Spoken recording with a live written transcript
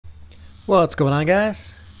What's going on,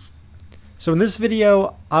 guys? So in this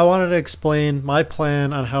video I wanted to explain my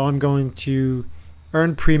plan on how I'm going to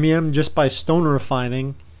earn premium just by stone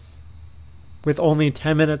refining with only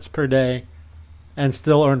 10 minutes per day and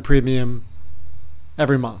still earn premium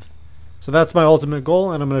every month. So that's my ultimate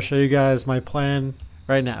goal, and I'm going to show you guys my plan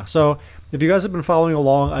right now. So if you guys have been following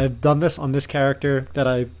along, I've done this on this character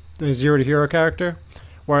that the 0 to hero character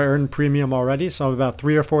where I earned premium already. So I'm about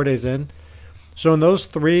 3 or 4 days in. So in those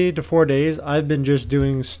 3 to 4 days, I've been just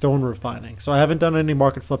doing stone refining. So I haven't done any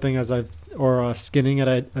market flipping or skinning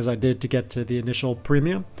as I did to get to the initial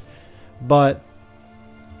premium. But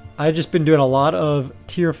I've just been doing a lot of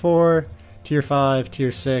tier 4, tier 5,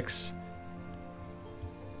 tier 6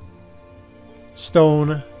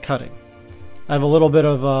 stone cutting. I have a little bit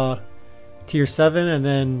of tier 7 and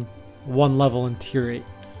then 1 level in tier 8.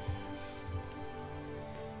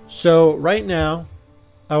 So right now,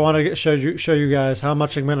 I want to show you guys how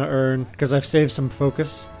much I'm going to earn because I've saved some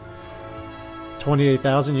focus.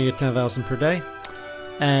 28,000, you get 10,000 per day,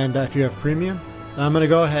 and if you have premium. And I'm going to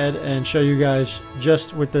go ahead and show you guys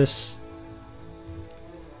just with this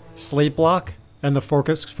slate block and the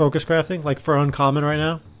focus crafting, like for uncommon right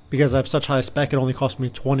now, because I have such high spec, it only costs me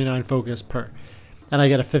 29 focus per, and I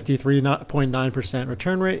get a 53.9%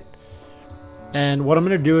 return rate. And what I'm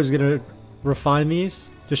going to do is going to refine these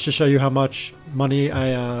just to show you how much money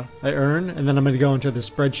I earn, and then I'm going to go into the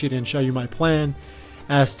spreadsheet and show you my plan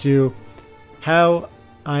as to how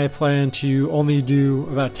I plan to only do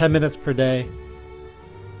about 10 minutes per day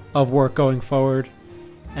of work going forward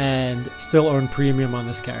and still earn premium on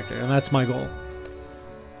this character, and that's my goal.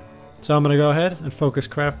 So I'm going to go ahead and focus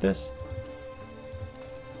craft this.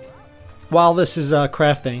 While this is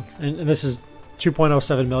crafting, and this is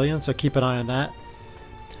 2.07 million, so keep an eye on that.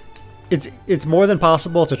 It's more than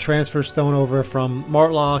possible to transfer stone over from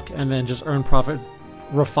Martlock and then just earn profit,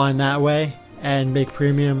 refine that way, and make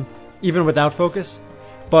premium even without focus.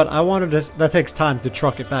 But I wanted to, that takes time to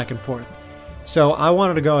truck it back and forth. So I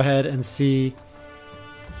wanted to go ahead and see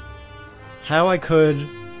how I could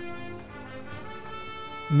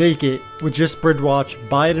make it with just Bridgewatch,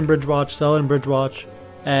 buy it in Bridgewatch, sell it in Bridgewatch,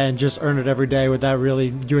 and just earn it every day without really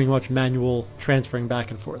doing much manual transferring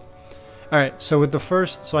back and forth. Alright, so with the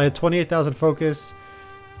first, so I had 28,000 focus,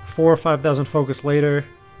 4,000 or 5,000 focus later.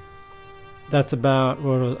 That's about,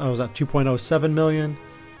 I was at 2.07 million,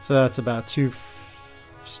 so that's about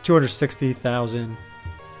 260,000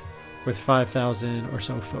 with 5,000 or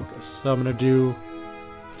so focus. So I'm going to do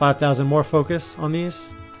 5,000 more focus on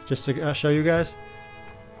these, just to show you guys.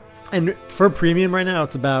 And for premium right now,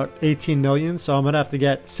 it's about 18 million, so I'm going to have to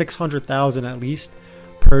get 600,000 at least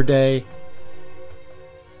per day,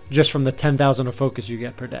 just from the 10,000 of focus you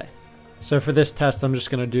get per day. So for this test, I'm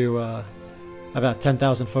just going to do about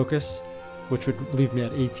 10,000 focus, which would leave me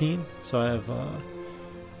at 18. So I have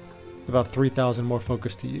about 3,000 more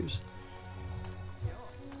focus to use.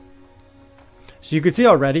 So you can see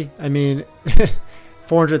already, I mean,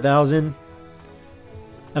 400,000,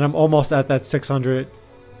 and I'm almost at that 600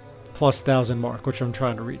 plus thousand mark, which I'm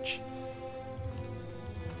trying to reach.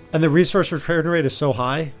 And the resource return rate is so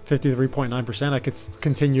high, 53.9%, I could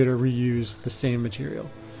continue to reuse the same material.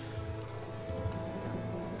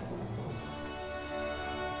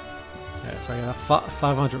 Alright, so I got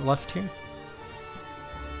 500 left here.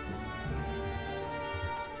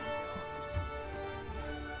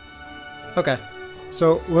 Okay,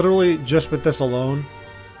 so literally just with this alone,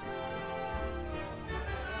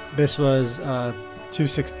 this was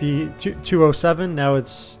 207, now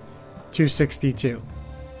it's 262.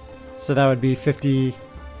 So that would be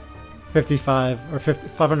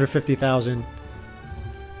 550,000.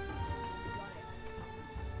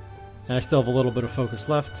 And I still have a little bit of focus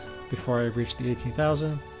left before I reach the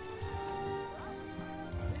 18,000.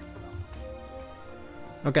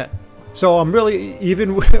 Okay. So I'm really,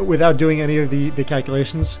 even without doing any of the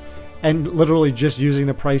calculations and literally just using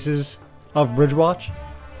the prices of Bridgewatch,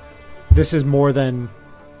 this is more than,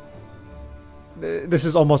 this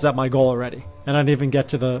is almost at my goal already. And I didn't even get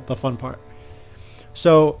to the fun part.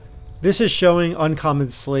 So this is showing uncommon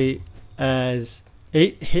slate as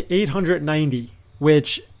 890,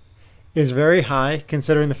 which is very high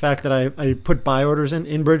considering the fact that I put buy orders in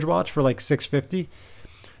Bridgewatch for like 650.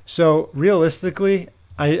 So realistically,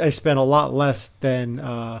 I spent a lot less than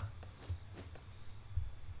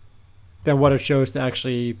what it shows to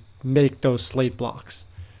actually make those slate blocks.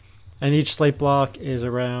 And each slate block is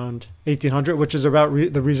around 1,800, which is about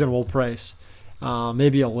the reasonable price.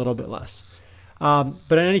 Maybe a little bit less. But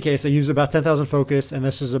in any case, I used about 10,000 focus, and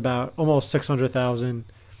this is about almost 600,000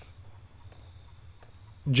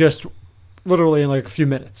 just literally in like a few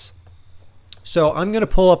minutes. So I'm going to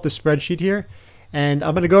pull up the spreadsheet here, and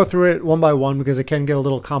I'm going to go through it one by one because it can get a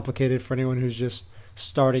little complicated for anyone who's just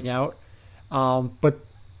starting out. But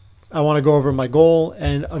I want to go over my goal,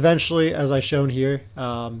 and eventually, as I shown here,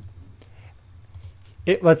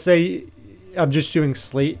 let's say I'm just doing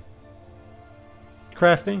slate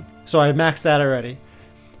crafting, so I maxed that already.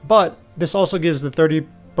 But this also gives the 30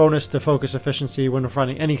 bonus to focus efficiency when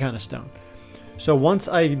finding any kind of stone. So once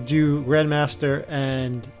I do Grandmaster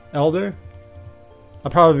and Elder,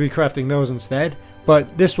 I'll probably be crafting those instead,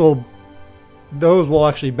 but those will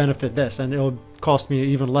actually benefit this, and it'll cost me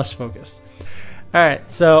even less focus. Alright,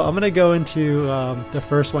 so I'm going to go into the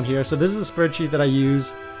first one here. So this is a spreadsheet that I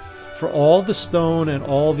use for all the stone and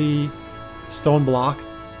all the stone block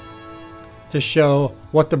to show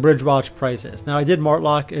what the Bridgewatch price is. Now I did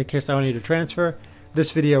Martlock in case I need to transfer.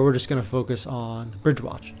 This video we're just going to focus on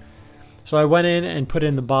Bridgewatch. So I went in and put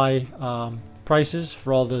in the buy prices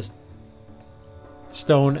for all the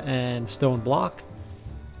stone and stone block.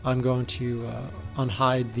 I'm going to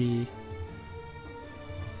unhide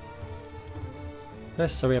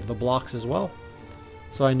this so we have the blocks as well,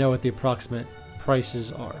 so I know what the approximate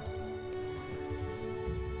prices are.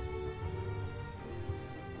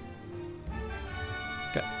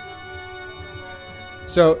 Okay,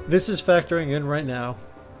 so this is factoring in right now.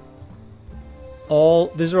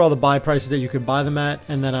 These are all the buy prices that you could buy them at,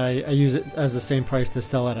 and then I use it as the same price to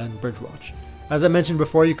sell it on Bridgewatch. As I mentioned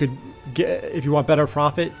before, you could get, if you want better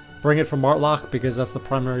profit, bring it from Martlock because that's the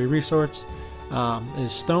primary resource,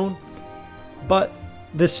 is stone. But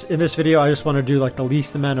in this video, I just want to do like the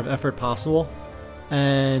least amount of effort possible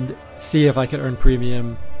and see if I could earn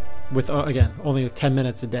premium with, again, only 10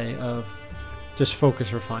 minutes a day of just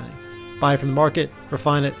focus refining. Buy it from the market,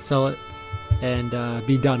 refine it, sell it, and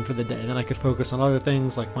be done for the day. Then I could focus on other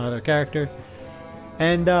things like my other character.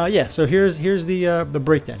 And yeah, so here's the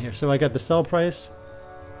breakdown here. So I got the sell price,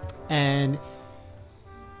 and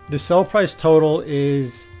the sell price total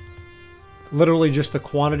is literally just the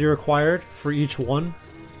quantity required for each one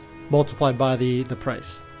multiplied by the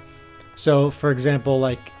price. So for example,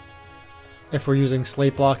 like if we're using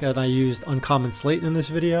slate block and I used uncommon slate in this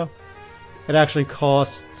video, it actually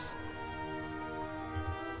costs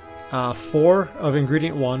 4 of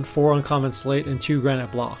ingredient 1, 4 uncommon slate, and 2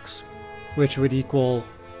 granite blocks, which would equal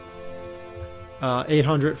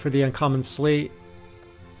 800 for the uncommon slate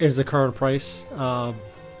is the current price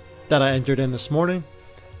that I entered in this morning,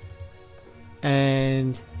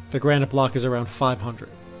 and the granite block is around 500.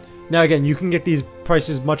 Now again, you can get these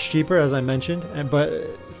prices much cheaper, as I mentioned,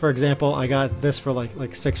 but for example, I got this for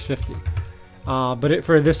like 650. But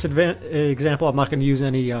for this example, I'm not going to use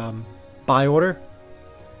any buy order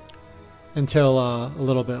until a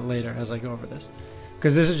little bit later as I go over this,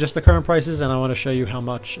 because this is just the current prices, and I want to show you how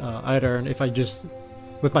much I'd earn if I just,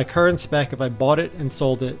 with my current spec, if I bought it and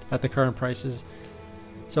sold it at the current prices.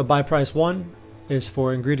 So buy price 1 is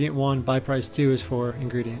for ingredient 1, buy price 2 is for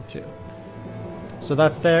ingredient 2. So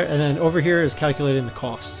that's there, and then over here is calculating the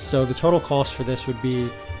costs. So the total cost for this would be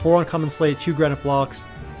 4 uncommon slate, 2 granite blocks,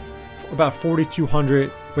 about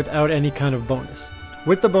 4,200 without any kind of bonus.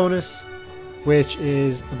 With the bonus, which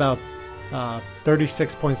is about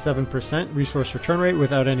 36.7% resource return rate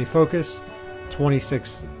without any focus,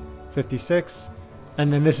 2656,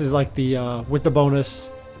 and then this is like the with the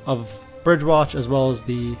bonus of Bridgewatch as well as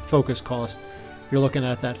the focus cost, you're looking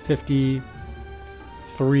at that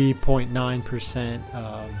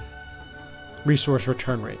 53.9% resource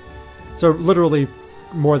return rate. So literally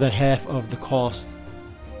more than half of the cost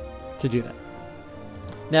to do that.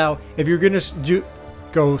 Now, if you're going to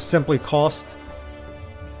go simply cost,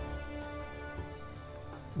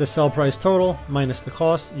 the sell price total minus the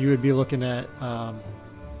cost, you would be looking at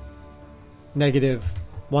negative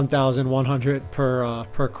 1,100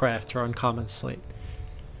 per craft for uncommon slate.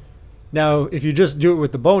 Now, if you just do it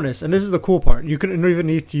with the bonus, and this is the cool part, you couldn't even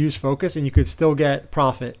need to use focus, and you could still get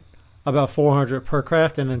profit about 400 per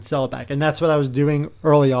craft and then sell it back. And that's what I was doing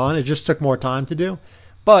early on. It just took more time to do,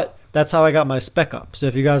 but that's how I got my spec up. So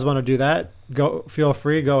if you guys want to do that, feel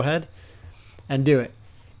free, go ahead and do it.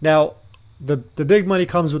 Now, the big money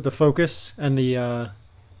comes with the focus and the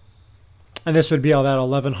and this would be about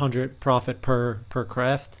 1,100 profit per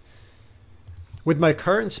craft. With my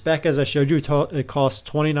current spec, as I showed you, it costs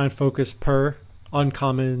 29 focus per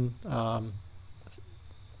uncommon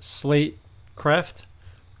slate craft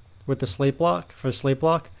with the slate block. For slate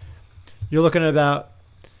block, you're looking at about,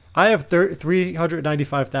 I have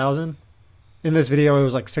 395,000. In this video, it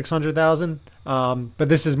was like 600,000, but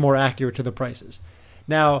this is more accurate to the prices.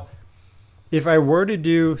 Now, if I were to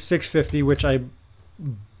do 650, which I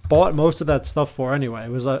bought most of that stuff for anyway,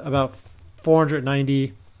 it was about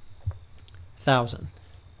 490,000 400,000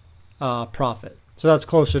 profit. So that's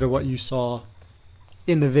closer to what you saw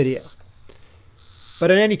in the video.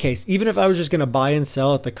 But in any case, even if I was just going to buy and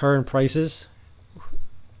sell at the current prices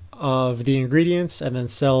of the ingredients and then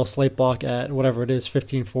sell slate block at whatever it is,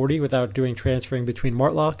 1540, without doing transferring between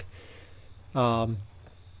Martlock,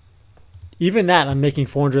 even that I'm making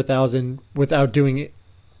 400,000 without doing it,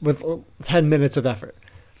 with 10 minutes of effort.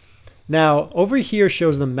 Now over here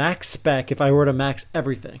shows the max spec if I were to max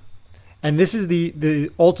everything. And this is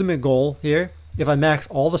the ultimate goal here. If I max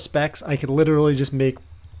all the specs, I could literally just make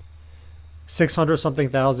 600 something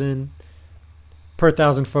thousand per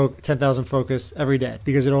 10,000 focus every day,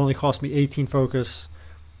 because it only cost me 18 focus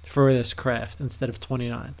for this craft instead of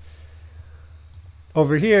 29.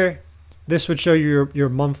 Over here, this would show you your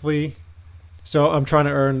monthly. So I'm trying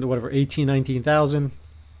to earn whatever 18, 19,000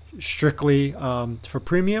 strictly for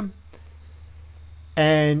premium.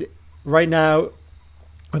 And right now,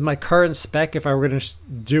 with my current spec, if I were going to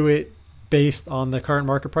do it based on the current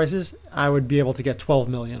market prices, I would be able to get 12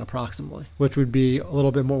 million approximately, which would be a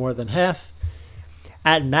little bit more than half.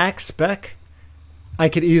 At max spec, I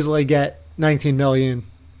could easily get 19 million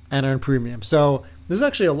and earn premium. So this is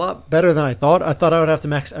actually a lot better than I thought. I thought I would have to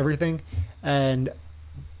max everything and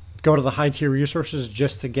go to the high tier resources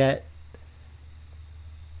just to get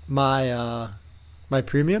my my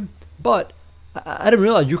premium. But I didn't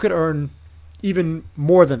realize you could earn even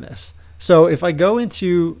more than this. So if I go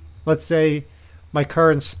into, let's say, my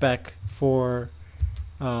current spec for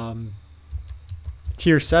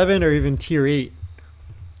tier 7 or even tier 8,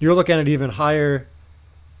 you're looking at an even higher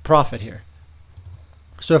profit here.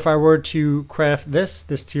 So if I were to craft this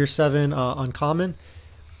tier 7 uncommon,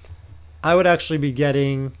 I would actually be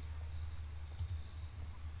getting,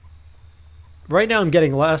 right now I'm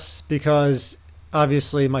getting less because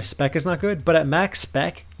obviously my spec is not good, but at max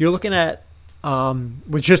spec, you're looking at,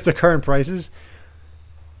 with just the current prices,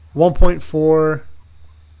 1.4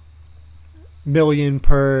 million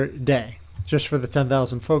per day, just for the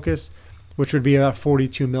 10,000 focus, which would be about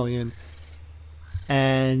 42 million.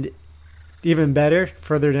 And even better,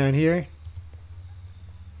 further down here,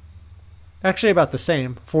 actually about the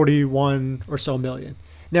same, 41 or so million.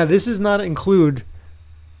 Now, this does not include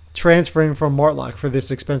transferring from Martlock for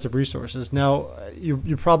this expensive resources. Now,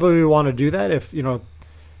 you probably want to do that if, you know,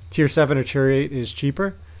 tier 7 or tier 8 is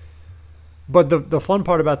cheaper. But the fun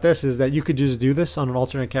part about this is that you could just do this on an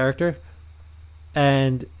alternate character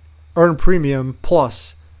and earn premium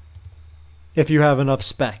plus if you have enough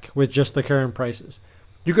spec with just the current prices.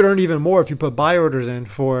 You could earn even more if you put buy orders in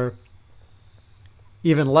for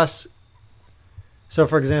even less. So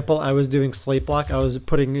for example, I was doing slate block. I was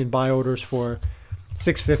putting in buy orders for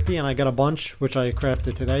 650 and I got a bunch, which I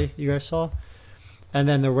crafted today, you guys saw. And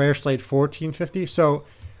then the rare slate 1450. So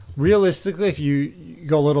realistically, if you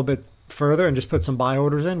go a little bit further and just put some buy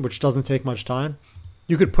orders in, which doesn't take much time,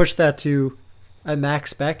 you could push that to a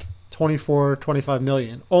max spec 24, 25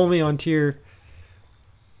 million only on tier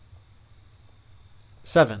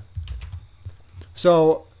 7.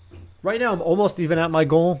 So right now I'm almost even at my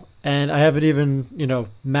goal, and I haven't even, you know,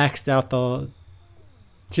 maxed out the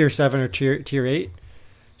tier 7 or tier 8.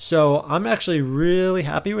 So I'm actually really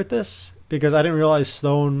happy with this because I didn't realize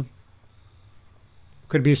Stone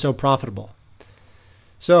could be so profitable.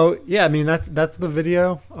 So yeah, I mean, that's the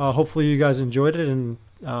video. Hopefully you guys enjoyed it and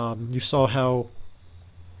you saw how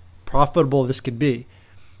profitable this could be.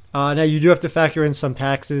 Now you do have to factor in some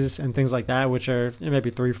taxes and things like that, which are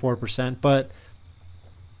maybe 3-4%, but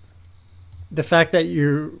the fact that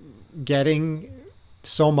you're getting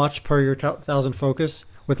so much per your 1,000 focus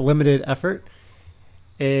with limited effort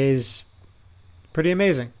is pretty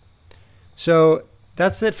amazing. So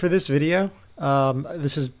that's it for this video.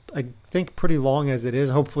 This is, I think, pretty long as it is.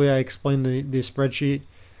 Hopefully I explained the spreadsheet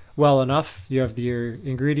well enough. You have your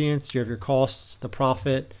ingredients, you have your costs, the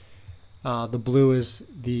profit. The blue is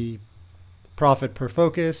the profit per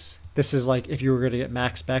focus. This is like if you were going to get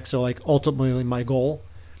max spec. So like ultimately my goal.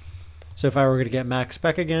 So if I were going to get max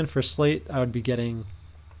spec again for slate, I would be getting,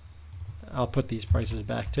 I'll put these prices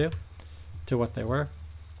back to what they were.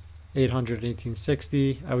 800,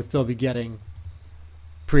 1860. I would still be getting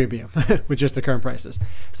premium with just the current prices.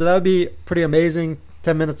 So that would be pretty amazing.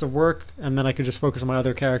 10 minutes of work, and then I could just focus on my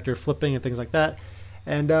other character flipping and things like that.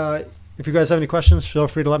 And if you guys have any questions, feel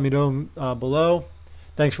free to let me know below.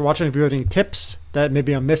 Thanks for watching. If you have any tips that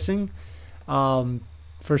maybe I'm missing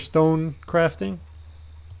for stone crafting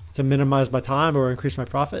to minimize my time or increase my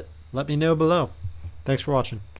profit, let me know below. Thanks for watching.